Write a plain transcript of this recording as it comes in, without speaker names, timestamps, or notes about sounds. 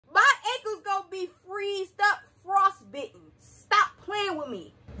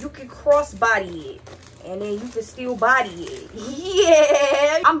cross body it. And then you can still body it.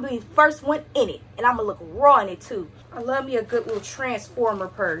 Yeah! I'm gonna be the first one in it. And I'm gonna look raw in it too. I love me a good little transformer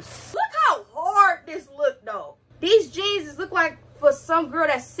purse. Look how hard this look though. These jeans look like for some girl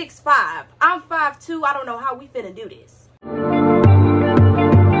that's 6'5". I'm 5'2". I don't know how we finna do this.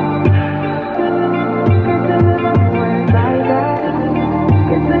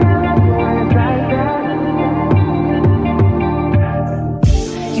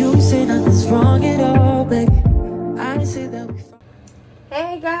 Wrong at all, baby. I say that we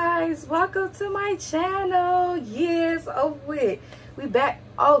Hey guys, welcome to my channel. Yes, oh wait, we back.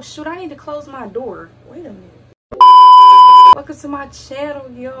 Oh shoot, I need to close my door. Wait a minute. Welcome to my channel,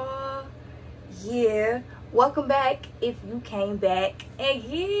 y'all. Yeah, welcome back if you came back. And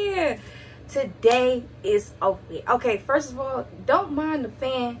yeah, today is okay. First of all, don't mind the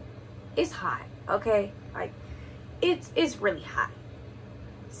fan. It's hot. Okay, like it's really hot.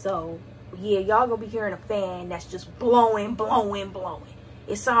 So yeah, y'all gonna be hearing a fan that's just blowing.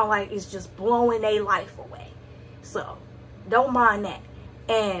 It sounds like it's just blowing their life away. So don't mind that.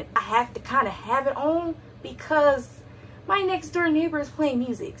 And I have to kind of have it on because my next door neighbor is playing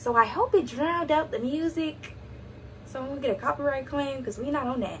music. So I hope it drowned out the music. So I'm gonna get a copyright claim because we're not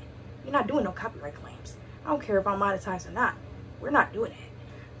on that. We're not doing no copyright claims. I don't care if I'm monetized or not. We're not doing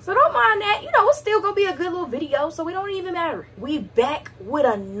that. So don't mind that. You know, it's still gonna be a good little video, so it don't even matter. We back with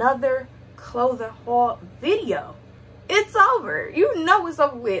another clothing haul video. It's over. You know it's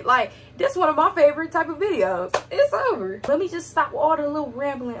over with. Like, this one of my favorite type of videos. It's over. Let me just stop all the little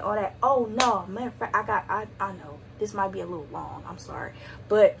rambling, all that. Oh no, matter of fact, I know this might be a little long. I'm sorry,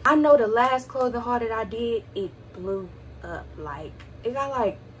 but I know the last clothing haul that I did, it blew up. Like, it got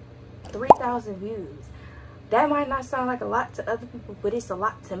like 3,000 views. That might not sound like a lot to other people, but it's a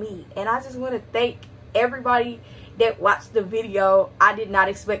lot to me. And I just want to thank everybody that watched the video. I did not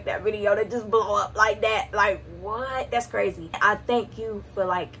expect that video to just blow up like that. Like, what? That's crazy. I thank you for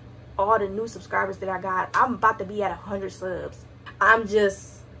like all the new subscribers that I got. I'm about to be at 100 subs.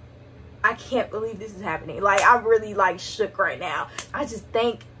 I can't believe this is happening. Like, I'm really like shook right now. I just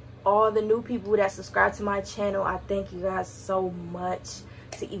thank all the new people that subscribe to my channel. I thank you guys so much.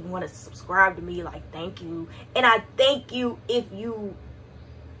 To even want to subscribe to me, like, thank you. And I thank you if you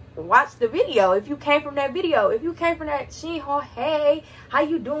watched the video, if you came from that video, if you came from that Shein haul. Hey, how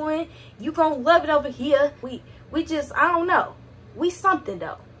you doing? You gonna love it over here. We just, I don't know, we something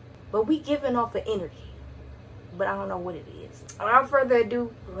though, but we giving off an energy, but I don't know what it is. Without further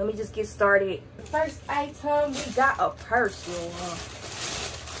ado, let me just get started. First item, we got a purse, y'all.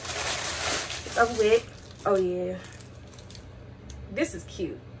 It's over with. Oh yeah, this is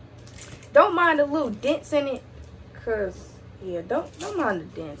cute. Don't mind the little dents in it, cause yeah, don't mind the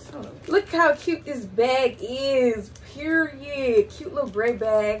dents. Look how cute this bag is. Period. Cute little gray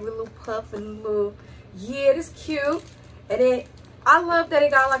bag, little puff and little, yeah, this cute. And then I love that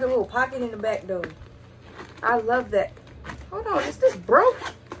it got like a little pocket in the back though. I love that. Hold on, is this broke?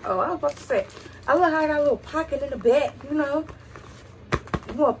 Oh, I was about to say, I love how I got a little pocket in the back. You know,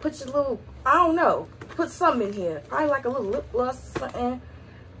 you want to put your little, I don't know, put something in here, probably like a little lip gloss or something,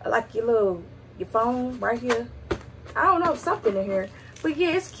 like your phone right here. I don't know, something in here, but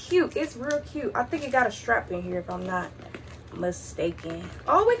yeah, it's cute. It's real cute. I think it got a strap in here if I'm not mistaken.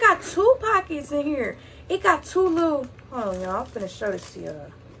 Oh, it got two pockets in here. It got two little, hold on y'all, I'm gonna show this to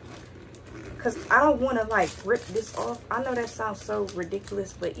y'all because I don't want to like rip this off. I know that sounds so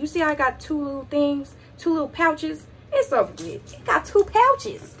ridiculous, but you see I got two little things, two little pouches. It's over with. It got two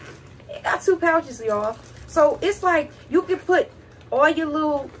pouches. It got two pouches, y'all. So it's like you can put all your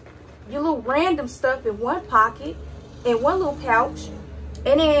little random stuff in one pocket, in one little pouch,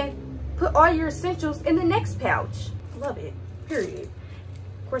 and then put all your essentials in the next pouch. Love it. Period.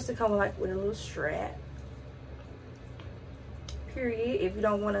 Of course, it comes like with a little strap. Period. If you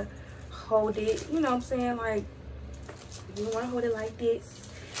don't want to hold it, you know what I'm saying? Like, if you want to hold it like this,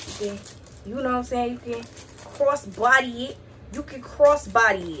 you can, you know what I'm saying? You can cross body it. You can cross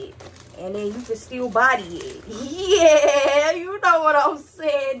body it. And then you can still body it. Yeah, you know what I'm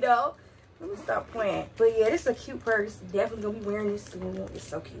saying though. Let me stop playing. But yeah, this is a cute purse. Definitely gonna be wearing this soon. It's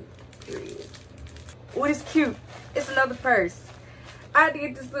so cute. Period. Oh, it's cute. It's another purse. I had to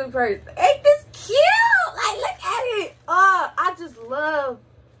get this little purse. Ain't this cute? Like, look at it. I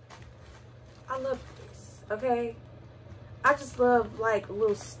love this. Okay. I just love like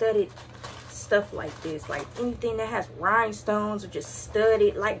little studded stuff like this, like anything that has rhinestones or just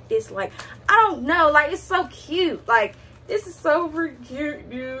studded like this. Like, I don't know, like, it's so cute. Like, this is so freaking cute,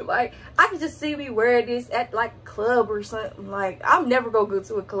 dude. Like, I can just see me wearing this at like a club or something. Like, I'm never gonna go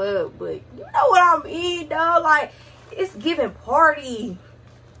to a club, but you know what I mean though. Like, it's giving party.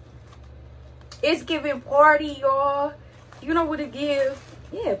 It's giving party, y'all. You know what it give?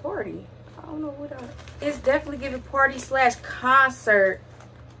 Yeah, party. I don't know what it's definitely giving party slash concert.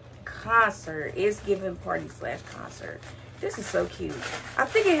 It's giving party slash concert. This is so cute. I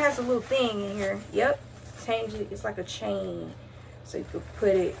think it has a little thing in here. Yep. Change it. It's like a chain. So you could put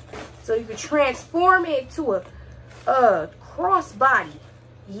it, so you could transform it to a crossbody.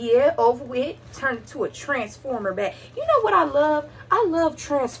 Yeah, over with. Turn it to a transformer bag. You know what I love? I love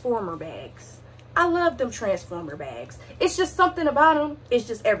transformer bags. I love them transformer bags. It's just something about them. It's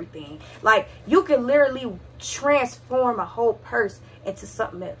just everything. Like, you can literally transform a whole purse into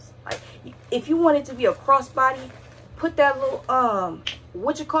something else. Like, if you want it to be a crossbody, put that little,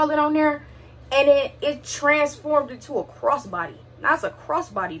 what you call it on there, and then it transformed into a crossbody. Now it's a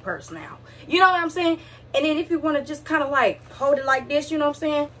crossbody purse now. You know what I'm saying? And then if you want to just kind of like hold it like this, you know what I'm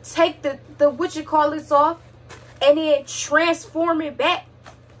saying? Take the what you call this off, and then transform it back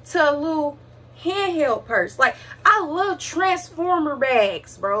to a little handheld purse. Like, I love transformer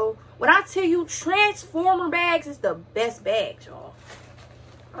bags, bro. When I tell you transformer bags is the best bags, y'all.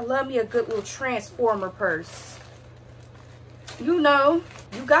 I love me a good little transformer purse. You know,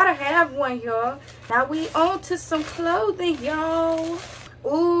 you gotta have one, y'all. Now we on to some clothing, y'all.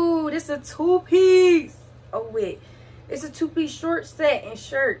 Ooh, this a two-piece. Oh wait, it's a two-piece short set and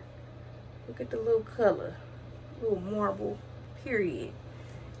shirt. Look at the little color, little marble, period.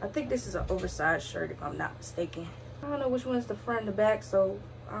 I think this is an oversized shirt if I'm not mistaken. I don't know which one's the front and the back, so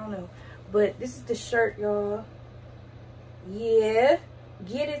I don't know. But this is the shirt, y'all. Yeah,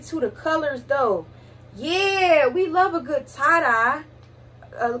 get into the colors though. Yeah, we love a good tie-dye.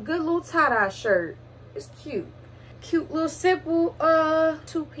 A good little tie-dye shirt. It's cute. Cute little simple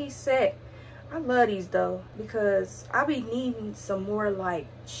two-piece set. I love these though, because I be needing some more like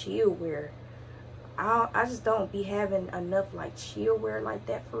chill wear. I just don't be having enough like chill wear like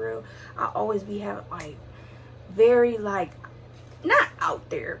that for real. I always be having like very like, not out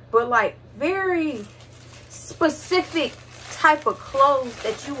there, but like very specific type of clothes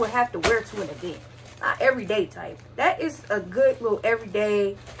that you would have to wear to an event. Not everyday type. That is a good little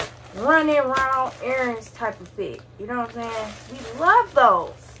everyday running around errands type of fit. You know what I'm saying? We love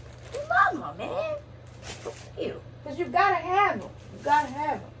those. We love them, man. So cute. Because you gotta have them. You gotta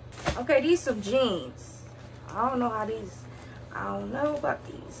have them. Okay, these some jeans. I don't know how these, I don't know about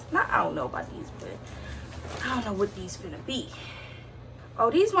these. Not I don't know about these, but I don't know what these finna be.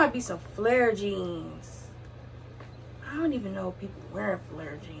 Oh, these might be some flare jeans. I don't even know if people wearing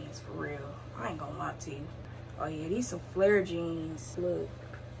flare jeans for real. I ain't gonna lie to you. Oh yeah, these some flare jeans. Look,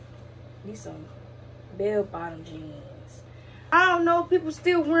 these some bell-bottom jeans. I don't know if people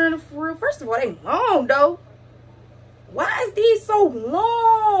still wearing them for real. First of all, they long though. Why is these so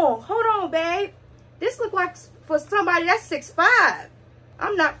long? Hold on, babe. This look like for somebody that's 6'5".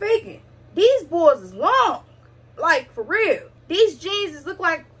 I'm not faking. These boys is long. Like, for real. These jeans look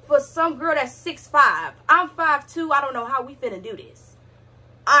like for some girl that's 6'5". I'm 5'2". I don't know how we finna do this.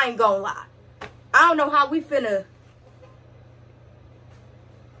 I ain't gonna lie. I don't know how we finna.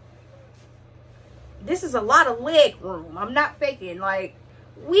 This is a lot of leg room. I'm not faking. Like,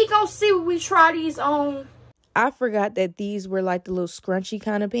 we gonna see what we try these on. I forgot that these were like the little scrunchy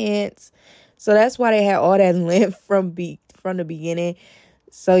kind of pants. So that's why they had all that length from the beginning.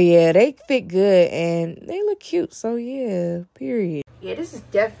 So yeah, they fit good and they look cute. So yeah, period. Yeah, this is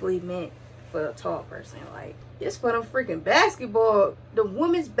definitely meant for a tall person. Like, this for them freaking basketball, the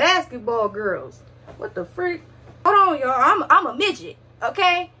women's basketball girls. What the freak? Hold on, y'all. I'm a midget,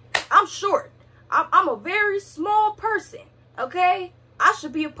 okay? I'm short. I'm a very small person, okay? I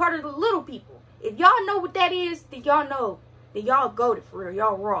should be a part of the little people. If y'all know what that is, then y'all know. Then y'all go to for real.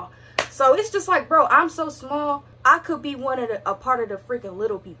 Y'all raw. So it's just like, bro, I'm so small. I could be a part of the freaking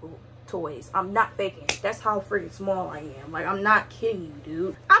little people toys. I'm not faking. That's how freaking small I am. Like, I'm not kidding you,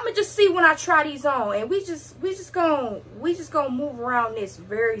 dude. I'ma just see when I try these on, and we just gonna move around this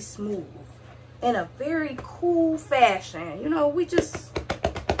very smooth in a very cool fashion. You know, we just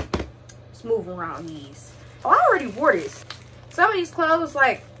move around these. Oh, I already wore this. Some of these clothes,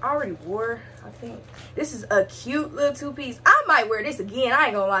 like, I already wore. I think this is a cute little two-piece. I might wear this again. I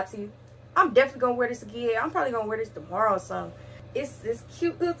ain't gonna lie to you. I'm definitely gonna wear this again. I'm probably gonna wear this tomorrow or something. It's this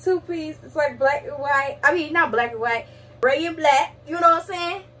cute little two-piece. It's like black and white. I mean, not black and white. Gray and black. You know what I'm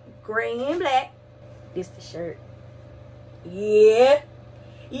saying? Gray and black. This the shirt. Yeah.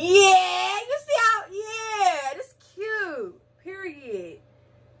 Yeah. You see how? Yeah. This cute. Period.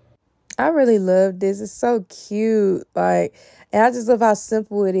 I really love this. It's so cute. Like, and I just love how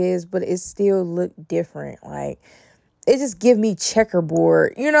simple it is, but it still look different. Like, it just give me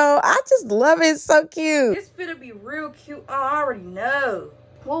checkerboard. You know, I just love it. It's so cute. It's finna be real cute. Oh, I already know.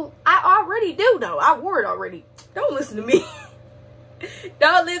 Well, I already do though. I wore it already. Don't listen to me.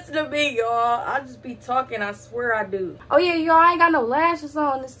 Don't listen to me, y'all. I just be talking. I swear I do. Oh yeah, y'all, I ain't got no lashes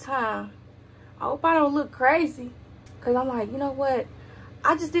on this time. I hope I don't look crazy. Cause I'm like, you know what?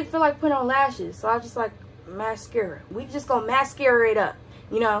 I just didn't feel like putting on lashes. So I just like mascara. We just gonna mascara it up,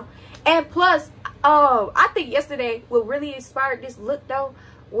 you know? And plus, I think yesterday what really inspired this look though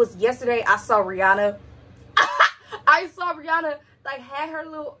was yesterday I saw Rihanna. I saw Rihanna like had her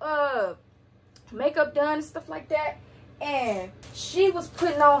little makeup done and stuff like that. And she was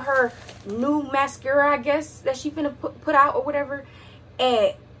putting on her new mascara, I guess, that she finna put out or whatever.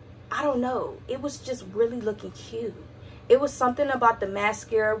 And I don't know. It was just really looking cute. It was something about the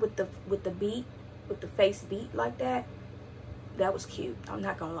mascara with the beat, with the face beat like that. That was cute. I'm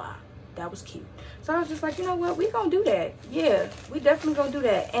not gonna lie. That was cute. So I was just like, you know what? We gonna do that. Yeah, we definitely gonna do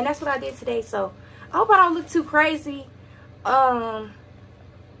that. And that's what I did today. So I hope I don't look too crazy. I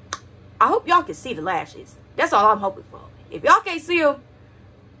hope y'all can see the lashes. That's all I'm hoping for. If y'all can't see them,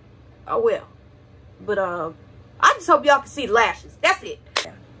 oh well. But I just hope y'all can see the lashes. That's it.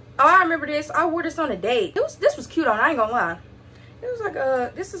 Oh, I remember this. I wore this on a date. This was cute on. I ain't gonna lie. It was like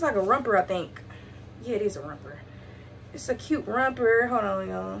this is like a romper, I think. Yeah, it is a romper. It's a cute romper. Hold on,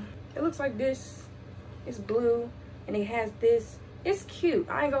 y'all. It looks like this. It's blue, and it has this. It's cute.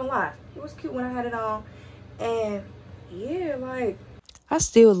 I ain't gonna lie. It was cute when I had it on, and yeah, like. I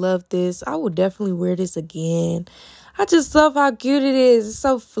still love this. I will definitely wear this again. I just love how cute it is. It's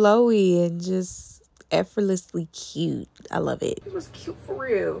so flowy and just effortlessly cute. I love it. It was cute for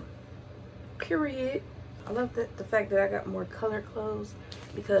real. Period. I love the fact that I got more color clothes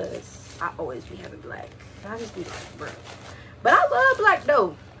because I always be having black. I just be like, bro. But I love black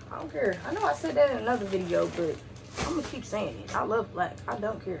though. I don't care. I know I said that in another video, but I'm gonna keep saying it. I love black. I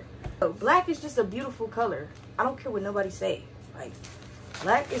don't care. So black is just a beautiful color. I don't care what nobody say. Like,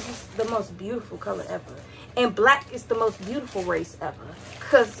 black is just the most beautiful color ever. And black is the most beautiful race ever.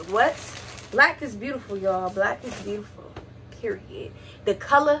 Cause what? Black is beautiful, y'all. Black is beautiful. Period. The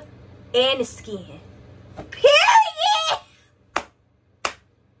color and the skin. Period.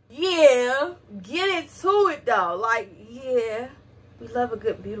 Yeah. Get into it though. Like, yeah. We love a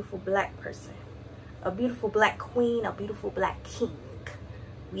good, beautiful black person. A beautiful black queen. A beautiful black king.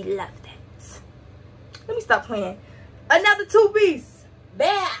 We love that. Let me stop playing. Another two-piece.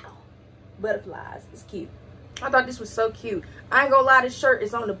 Bow. Butterflies. It's cute. I thought this was so cute. I ain't gonna lie, this shirt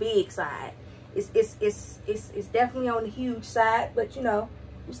is on the big side. It's definitely on the huge side, but you know,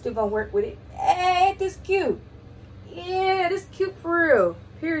 we still gonna work with it. Hey, this cute. Yeah, this cute for real.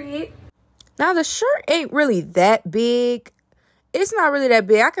 Period. Now the shirt ain't really that big. It's not really that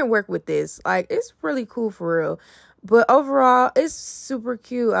big. I can work with this. Like, it's really cool for real. But overall, it's super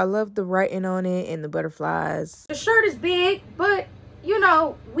cute. I love the writing on it and the butterflies. The shirt is big, but you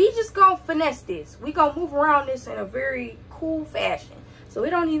know, we just gonna finesse this. We gonna move around this in a very cool fashion. So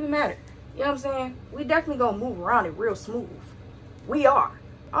it don't even matter. You know what I'm saying? We definitely gonna move around it real smooth. We are.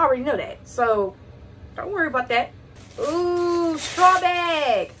 I already know that. So don't worry about that. Ooh, straw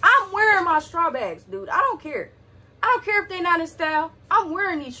bag. I'm wearing my straw bags, dude. I don't care. I don't care if they're not in style. I'm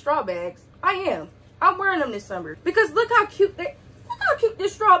wearing these straw bags. I am. I'm wearing them this summer. Because look how cute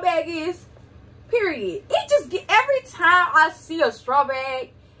this straw bag is. Period. It just get, every time I see a straw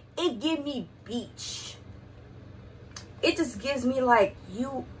bag, it give me beach. It just gives me like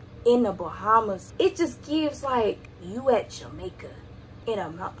you in the Bahamas. It just gives like you at Jamaica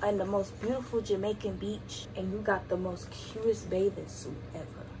in the most beautiful Jamaican beach, and you got the most cutest bathing suit ever.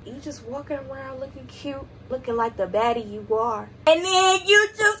 You just walking around looking cute, looking like the baddie you are, and then you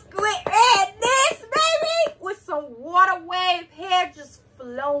just quit at this baby with some water wave hair just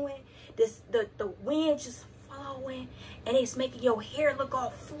flowing. The wind just flowing, and it's making your hair look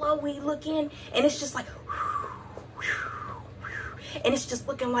all flowy looking, and it's just like, and it's just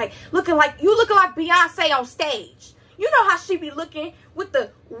looking like Beyonce on stage. You know how she be looking with the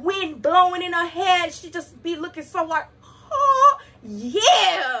wind blowing in her head. She just be looking so like, oh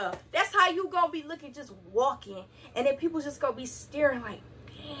yeah, that's how you gonna be looking, just walking, and then people just gonna be staring like,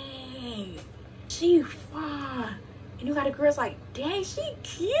 dang, she fine. And you got a girls like, dang, she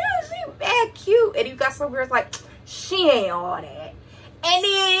cute, she bad cute. And you got some girls like, she ain't all that. And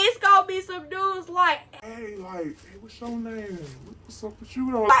then it's gonna be some dudes like, hey, what's your name? What's up with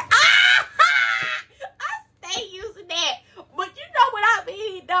you though? Like, ah! I stay using that. But you know what I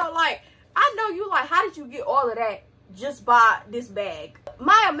mean though? Like, I know you like, how did you get all of that just by this bag?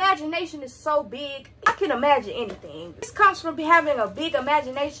 My imagination is so big, I can imagine anything. This comes from having a big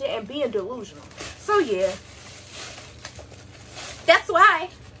imagination and being delusional. So yeah. That's why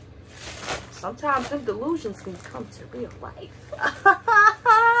sometimes them delusions can come to real life.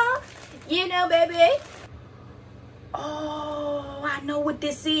 You know, baby. Oh, I know what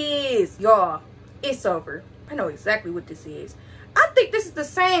this is. Y'all, it's over. I know exactly what this is. I think this is the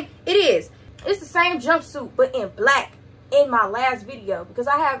same. It is. It's the same jumpsuit, but in black in my last video. Because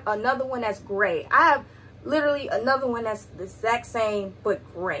I have another one that's gray. I have literally another one that's the exact same, but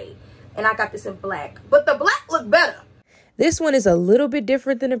gray. And I got this in black. But the black look better. This one is a little bit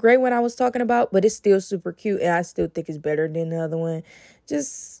different than the gray one I was talking about, but it's still super cute, and I still think it's better than the other one.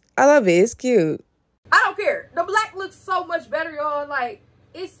 Just, I love it. It's cute. I don't care. The black looks so much better, y'all. Like,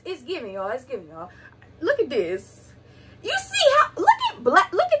 it's giving, y'all. It's giving, y'all. Look at this. You see how, look at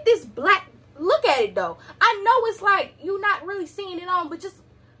black, look at this black. Look at it, though. I know it's like, you're not really seeing it on, but just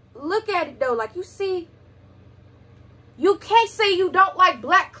look at it, though. Like, you see, you can't say you don't like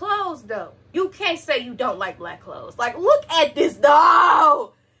black clothes, though. You can't say you don't like black clothes. Like, look at this,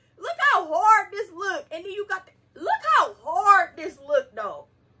 though. Look how hard this look. And then you got the, look how hard this look, though.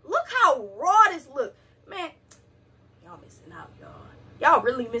 Look how raw this look. Man, y'all missing out, y'all. Y'all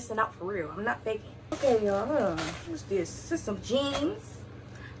really missing out for real. I'm not faking. Okay, y'all. What's this? This is some jeans.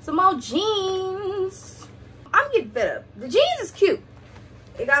 Some more jeans. I'm getting fed up. The jeans is cute.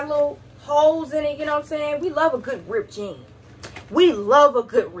 It got little holes in it, you know what I'm saying? We love a good ripped jean. We love a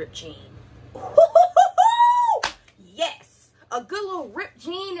good ripped jean. Yes, a good little ripped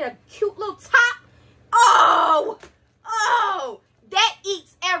jean and a cute little top. Oh, that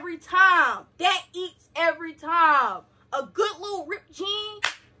eats every time. That eats every time. A good little ripped jean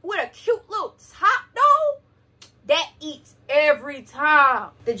with a cute little top, though. That eats every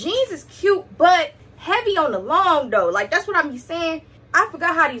time. The jeans is cute, but heavy on the long, though. Like, that's what I'm saying. I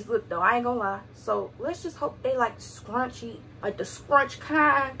forgot how these look, though. I ain't gonna lie. So let's just hope they like scrunchy, like the scrunch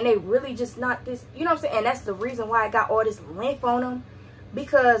kind, and they really just not this, you know what I'm saying? And that's the reason why I got all this length on them,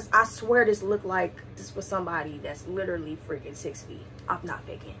 because I swear this look like this for somebody that's literally freaking 6 feet. I'm not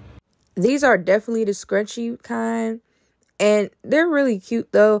faking. These are definitely the scrunchy kind, and they're really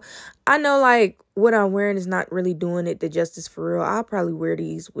cute, though. I know, like, what I'm wearing is not really doing it the justice for real. I'll probably wear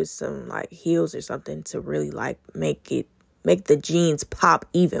these with some, like, heels or something to really, like, make the jeans pop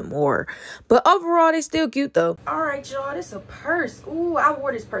even more. But overall, they still cute, though. All right, y'all, this is a purse. Ooh, I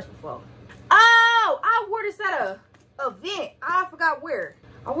wore this purse before. Oh, I wore this at a event. I forgot where.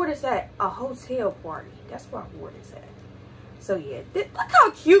 I wore this at a hotel party. That's where I wore this at. So yeah, look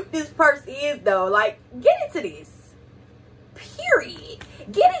how cute this purse is, though. Like, get into this. Period.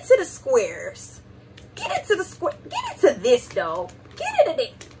 Get into the squares. Get into the square. Get into this, though. Get into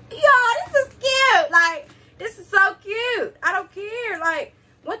this. Y'all, this is cute. Like, this is so cute. I don't care. Like,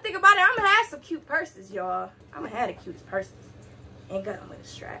 one thing about it, I'm gonna have some cute purses, y'all. I'm gonna have the cutest purses. And got them with a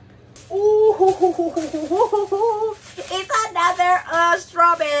strap. Ooh, it's another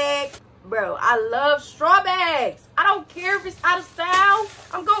straw bag. Bro, I love straw bags. I don't care if it's out of style.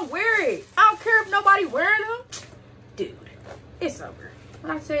 I'm gonna wear it. I don't care if nobody wearing them. Dude, it's over.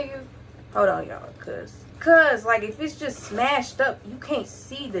 When I tell you, hold on, y'all, cause like, if it's just smashed up, you can't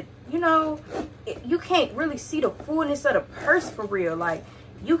see the, you know, you can't really see the fullness of the purse for real. Like,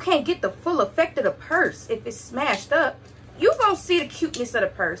 you can't get the full effect of the purse if it's smashed up. You gonna see the cuteness of the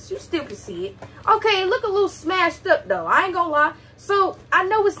purse. You still can see it. Okay, it look a little smashed up, though. I ain't gonna lie. So I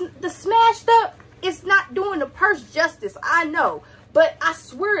know it's the smashed up. It's not doing the purse justice. I know, but I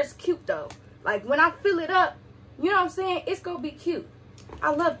swear it's cute, though. Like, when I fill it up, you know what I'm saying? It's gonna be cute.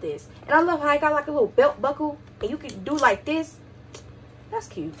 I love this. And I love how I got like a little belt buckle and you can do like this. That's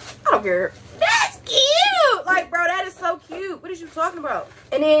cute. I don't care. That's cute. Like, bro, that is so cute. What is you talking about?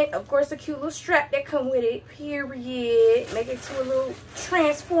 And then, of course, a cute little strap that come with it. Period. Make it to a little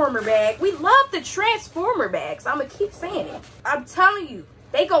transformer bag. We love the transformer bags. I'm going to keep saying it. I'm telling you,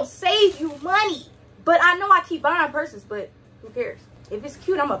 they going to save you money. But I know I keep buying purses, but who cares? If it's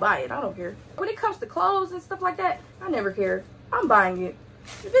cute, I'm going to buy it. I don't care. When it comes to clothes and stuff like that, I never care. I'm buying it.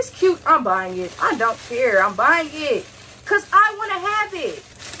 If it's cute, I'm buying it. I don't care. I'm buying it. Because I want to have it.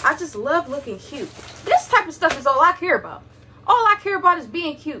 I just love looking cute. This type of stuff is all I care about. All I care about is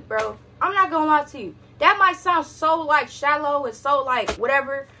being cute, bro. I'm not going to lie to you. That might sound so, like, shallow and so, like,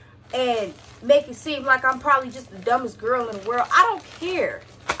 whatever. And make it seem like I'm probably just the dumbest girl in the world. I don't care.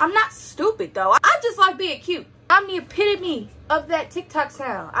 I'm not stupid, though. I just like being cute. I'm the epitome of that TikTok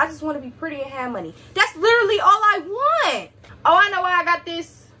sound. I just want to be pretty and have money. That's literally all I want. Oh, I know why I got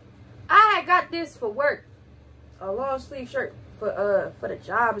this. I had got this for work. A long sleeve shirt for the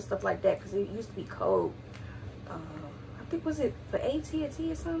job and stuff like that, because it used to be cold. I think, was it for AT&T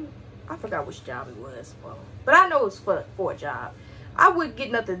or something? I forgot which job it was for, but I know it was for a job. I wouldn't get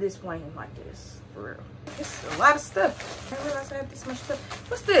nothing this plain like this, for real. This is a lot of stuff. I didn't realize I had this much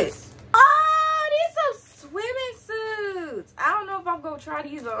stuff. What's this? Oh, these are swimming suits. I don't know if I'm gonna try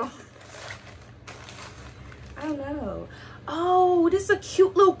these on. I don't know. Oh, this is a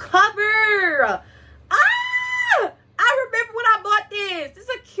cute little cover. Ah! I remember when I bought this. This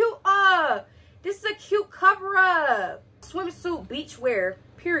is a cute cover up. Swimsuit beachwear,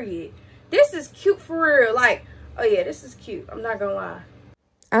 period. This is cute for real. Like, oh yeah, this is cute. I'm not gonna lie.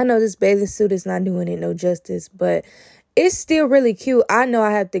 I know this bathing suit is not doing it no justice, but it's still really cute. I know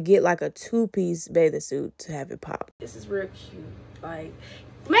I have to get like a 2-piece bathing suit to have it pop. This is real cute. Like,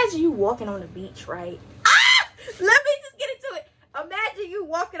 imagine you walking on the beach, right? Ah! Let me just get into it. Imagine you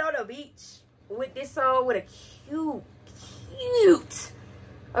walking on the beach with this on, with a cute,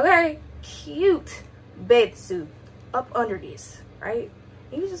 okay, cute bathing suit up under this, right?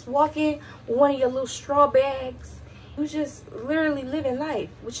 You just walking with one of your little straw bags. You just literally living life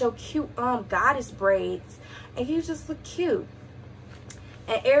with your cute goddess braids, and you just look cute.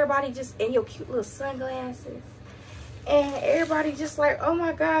 And everybody just in your cute little sunglasses, and everybody just like, oh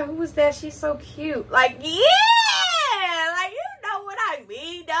my god, who is that? She's so cute. Like, yeah, like, you know what I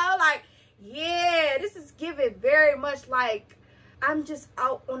mean though. Like, yeah, this is giving very much like I'm just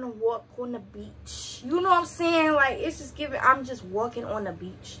out on a walk on the beach. You know what I'm saying? Like, it's just giving, I'm just walking on the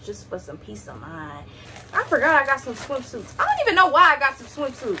beach just for some peace of mind. I forgot I got some swimsuits. I don't even know why I got some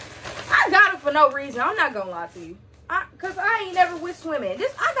swimsuits. I got them for no reason. I'm not gonna lie to you. Cause I ain't never went swimming.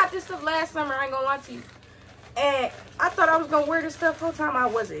 I got this stuff last summer, I ain't gonna lie to you. And I thought I was gonna wear this stuff the whole time. I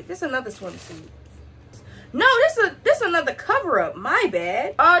wasn't. This is another swimsuit. No, this another cover-up. My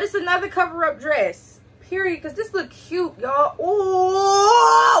bad. Oh, this is another cover-up dress. Period. Because this look cute, y'all.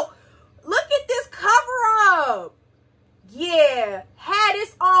 Oh, look at this cover-up. Yeah. Had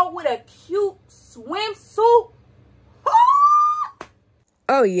this on with a cute swimsuit.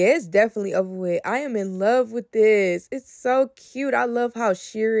 Oh yeah, it's definitely over with. I am in love with this. It's so cute. I love how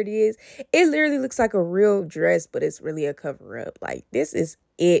sheer it is. It literally looks like a real dress, but it's really a cover-up. Like, this is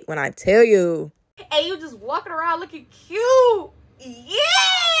it when I tell you. And you just walking around looking cute. Yeah,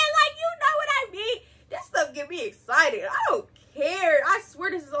 like, you know what I mean? That stuff get me excited. I don't care. I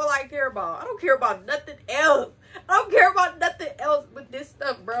swear this is all I care about. I don't care about nothing else. I don't care about nothing else but this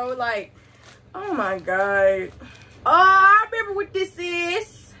stuff, bro. Like, oh my god. Oh, I remember what this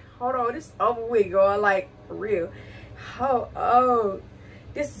is. Hold on, this is over with, y'all. Like, for real. Oh,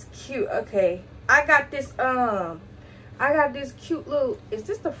 this is cute. Okay, I got this cute little, is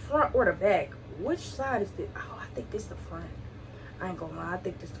this the front or the back? Which side is this? Oh, I think this the front. I ain't gonna lie, I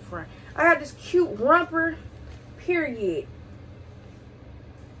think this the front. I got this cute romper, period.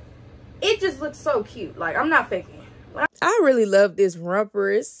 It just looks so cute. Like, I'm not faking. I really love this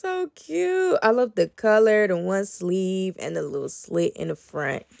romper. It's so cute. I love the color, the one sleeve, and the little slit in the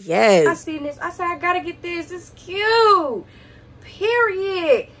front. Yes. I seen this. I said, I gotta get this. It's cute.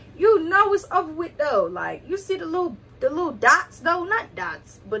 Period. You know it's over with though. Like, you see the little dots though? Not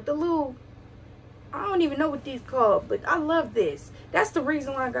dots, but the little, I don't even know what these called, but I love this. That's the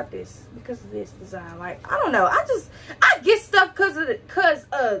reason why I got this, because of this design. Like, I don't know. I get stuff because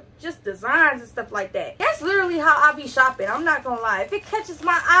of just designs and stuff like that. That's literally how I be shopping. I'm not gonna lie. If it catches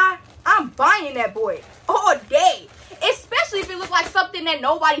my eye, I'm buying that boy all day. Especially if it looks like something that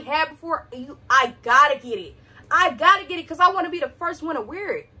nobody had before. I gotta get it. I gotta get it because I want to be the first one to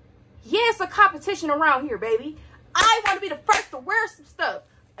wear it. Yeah, it's a competition around here, baby. I want to be the first to wear some stuff.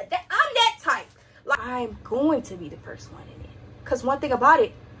 I'm that type. Like, I'm going to be the first one in it. Because one thing about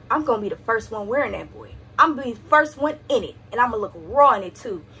it, I'm going to be the first one wearing that boy. I'm going to be the first one in it. And I'm going to look raw in it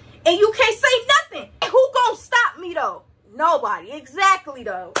too. And you can't say nothing. And who going to stop me though? Nobody. Exactly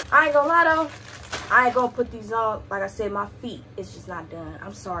though. I ain't going to lie though. I ain't going to put these on. Like I said, my feet is just not done.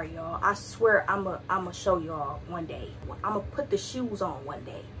 I'm sorry, y'all. I swear I'm going to show y'all one day. I'm going to put the shoes on one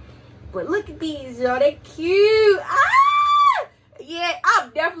day. But look at these, y'all. They cute. Ah! Yeah,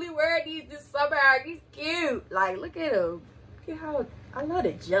 I'm definitely wearing these this summer. These cute. Like, look at them. Look at how, I love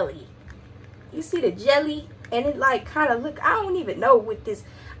the jelly. You see the jelly? And it like kind of look, I don't even know what this,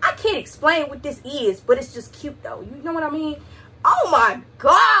 I can't explain what this is, but it's just cute though. You know what I mean? Oh my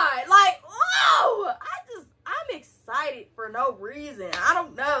God. Like, oh, I'm excited for no reason. I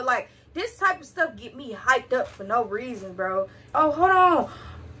don't know. Like, this type of stuff get me hyped up for no reason, bro. Oh, hold on.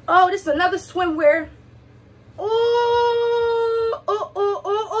 Oh, this is another swimwear. Oh.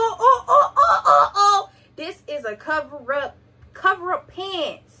 This is a cover-up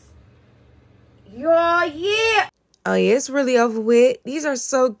pants. Y'all, yeah. Oh, yeah, it's really over with. These are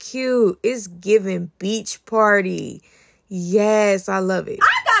so cute. It's giving beach party. Yes, I love it.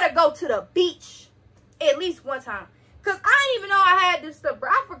 I gotta go to the beach at least one time. Because I didn't even know I had this stuff, bro.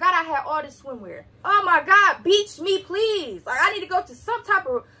 I forgot I had all this swimwear. Oh, my God. Beach me, please. Like, I need to go to some type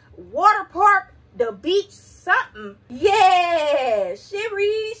of water park, the beach, something. Yeah.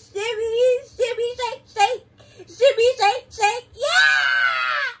 Shimmy, shimmy, shimmy, shake, shake. finna be shake. Yeah!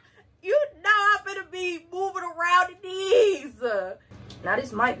 You know I'm finna be moving around in these. Now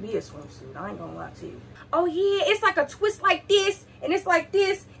this might be a swimsuit. I ain't gonna lie to you. Oh yeah, it's like a twist like this, and it's like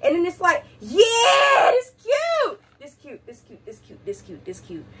this, and then it's like, yeah, this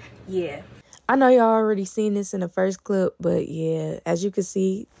cute. Yeah. I know y'all already seen this in the first clip, but yeah, as you can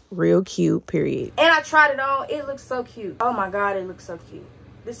see, real cute, period. And I tried it on. It looks so cute. Oh my God, it looks so cute.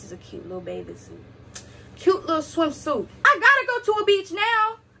 This is a cute little bathing suit. Cute little swimsuit. I gotta go to a beach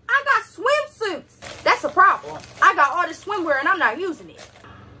now. I got swimsuits. That's a problem. I got all this swimwear and I'm not using it.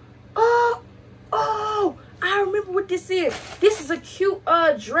 Oh, I remember what this is. This is a cute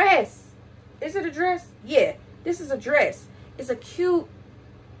dress. Is it a dress? Yeah, this is a dress. It's a cute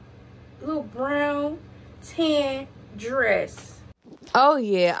little brown tan dress. Oh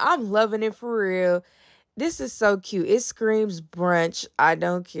yeah, I'm loving it for real. This is so cute. It screams brunch. I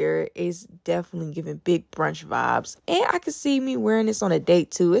don't care. It's definitely giving big brunch vibes. And I can see me wearing this on a date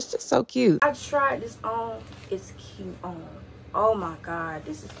too. It's just so cute. I tried this on. It's cute on. Oh my God,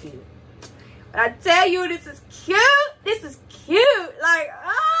 this is cute. When I tell you this is cute, this is cute. Like,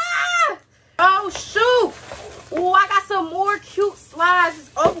 ah! Oh shoot. Oh, I got some more cute slides.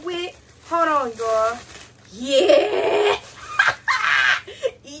 It's over with. Hold on, y'all. Yeah.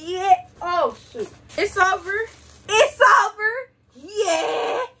 Yeah. Oh shoot. It's over. It's over.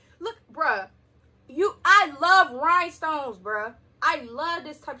 Yeah. Look, bruh. I love rhinestones, bruh. I love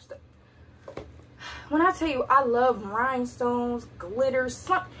this type of stuff. When I tell you I love rhinestones, glitter,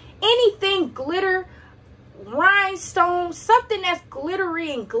 anything glitter, rhinestones, something that's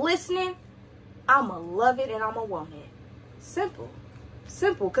glittery and glistening, I'ma love it and I'ma want it.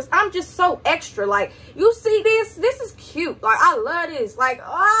 Simple, because I'm just so extra. Like, you see this is cute. Like, I love this. Like,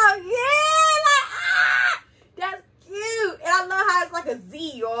 oh yeah, like, ah, that's cute. And I love how it's like a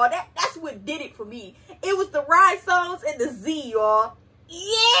Z, y'all. That's what did it for me. It was the rhinestones and the Z, y'all.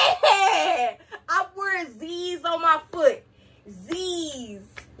 Yeah, I'm wearing Z's on my foot. Z's,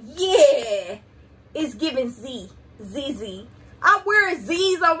 yeah, it's giving ZZ. I'm wearing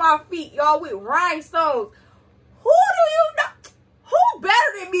Z's on my feet, y'all, with rhinestones. Who do you know? Who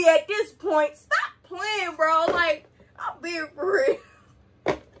better than me at this point? Stop playing, bro. Like, I'm being for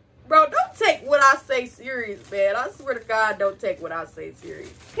real. Bro, don't take what I say serious, man. I swear to God, don't take what I say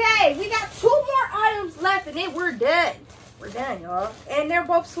serious. Okay, we got 2 more items left, and then we're done. We're done, y'all. And they're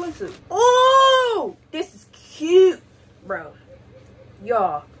both swimsuits. Oh, this is cute, bro.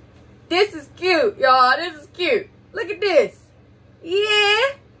 Y'all, this is cute, y'all. This is cute. Look at this.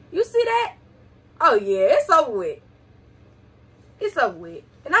 Yeah, you see that? Oh yeah, it's over with. It's over with.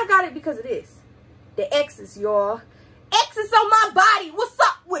 And I got it because of this. The X's, y'all. X's on my body. What's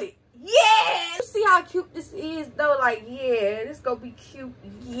up with it? Yeah. You see how cute this is, though? Like, yeah, this gonna be cute.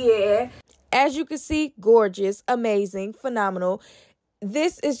 Yeah. As you can see, gorgeous, amazing, phenomenal.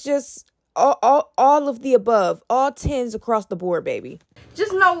 This is just all of the above. All 10s across the board, baby.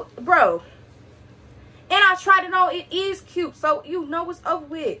 Just know, bro. And I tried it on. It is cute. So, you know what's over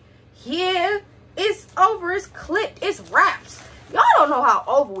with. Yeah. It's over. It's clipped. It's wraps. Y'all don't know how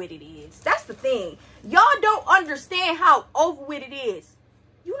over with it is. That's the thing. Y'all don't understand how over with it is.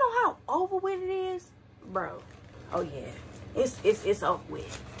 You know how over with it is? Bro. Oh, yeah. It's over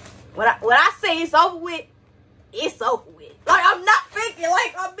with. When I say it's over with, it's over with. Like, I'm not faking.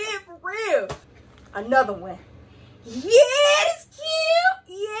 Like, I'm being for real. Another one. Yeah, it's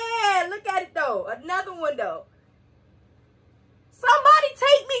cute. Yeah, look at it, though. Another one, though. Somebody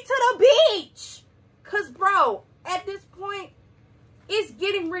take me to the beach. Because, bro, at this point, it's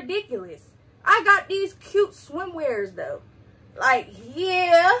getting ridiculous. I got these cute swimwears, though. Like,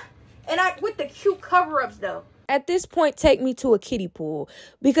 yeah. And with the cute cover-ups, though. At this point, take me to a kiddie pool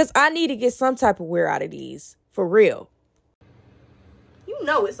because I need to get some type of wear out of these. For real. You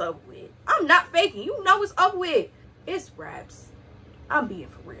know it's over with. I'm not faking. You know it's over with. It's wraps. I'm being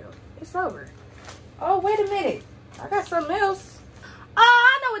for real. It's over. Oh, wait a minute. I got something else. Oh,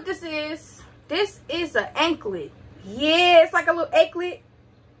 I know what this is. This is an anklet. Yeah, it's like a little anklet.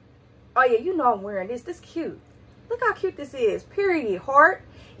 Oh, yeah, you know I'm wearing this. This cute. Look how cute this is. Period. Heart.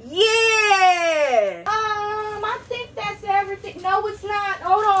 Yeah. I think that's everything. No, it's not.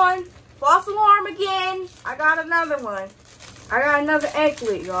 Hold on. False alarm again. I got another one. I got another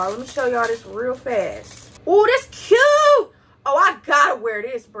anklet, y'all. Let me show y'all this real fast. Oh, this cute. Oh, I gotta wear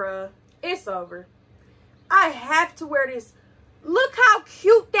this, bruh. It's over. I have to wear this. Look how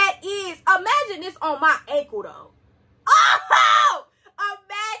cute that is. Imagine this on my ankle, though. Oh!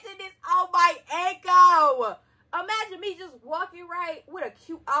 Imagine this on my ankle. Imagine me just walking right with a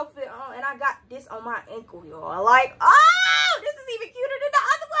cute outfit on, and I got this on my ankle, y'all. Like, oh, this is even cuter than the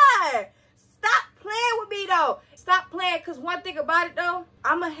other one. Stop playing with me, though. Stop stop playing, because one thing about it, though,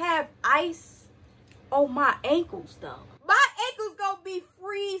 I'm going to have ice on my ankles, though. My ankles going to be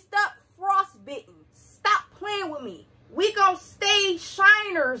freezed up, frostbitten. Stop playing with me. We going to stay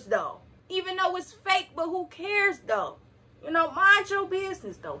shiners, though. Even though it's fake, but who cares, though? You know, mind your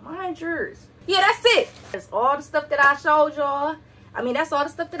business, though. Mind yours. Yeah, that's it. That's all the stuff that I showed y'all. I mean, that's all the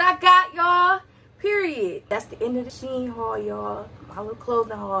stuff that I got, y'all. Period. That's the end of the Shein haul, y'all. My little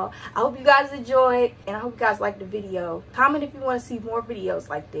clothing haul. I hope you guys enjoyed, and I hope you guys liked the video. Comment if you want to see more videos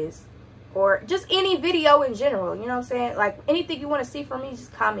like this, or just any video in general. You know what I'm saying? Like, anything you want to see from me,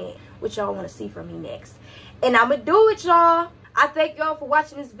 just comment what y'all want to see from me next. And I'm going to do it, y'all. I thank y'all for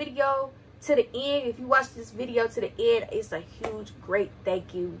watching this video to the end. If you watch this video to the end, it's a huge, great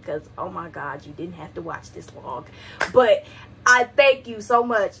thank you, because, oh my God, you didn't have to watch this long. But I thank you so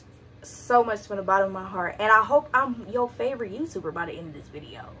much from the bottom of my heart, and I hope I'm your favorite YouTuber by the end of this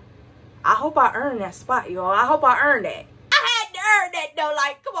video. I hope I earned that spot, y'all. I hope I earned that. I had to earn that, though.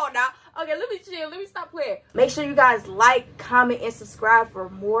 Like, come on now. Okay, let me chill. Let me stop playing. Make sure you guys like, comment, and subscribe for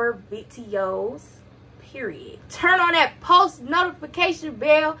more videos. Period. Turn on that post notification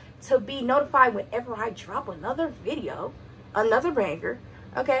bell to be notified whenever I drop another video, another banger.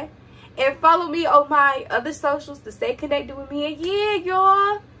 Okay, and follow me on my other socials to stay connected with me. And yeah,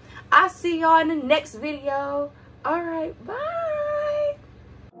 y'all, I'll see y'all in the next video. All right, bye.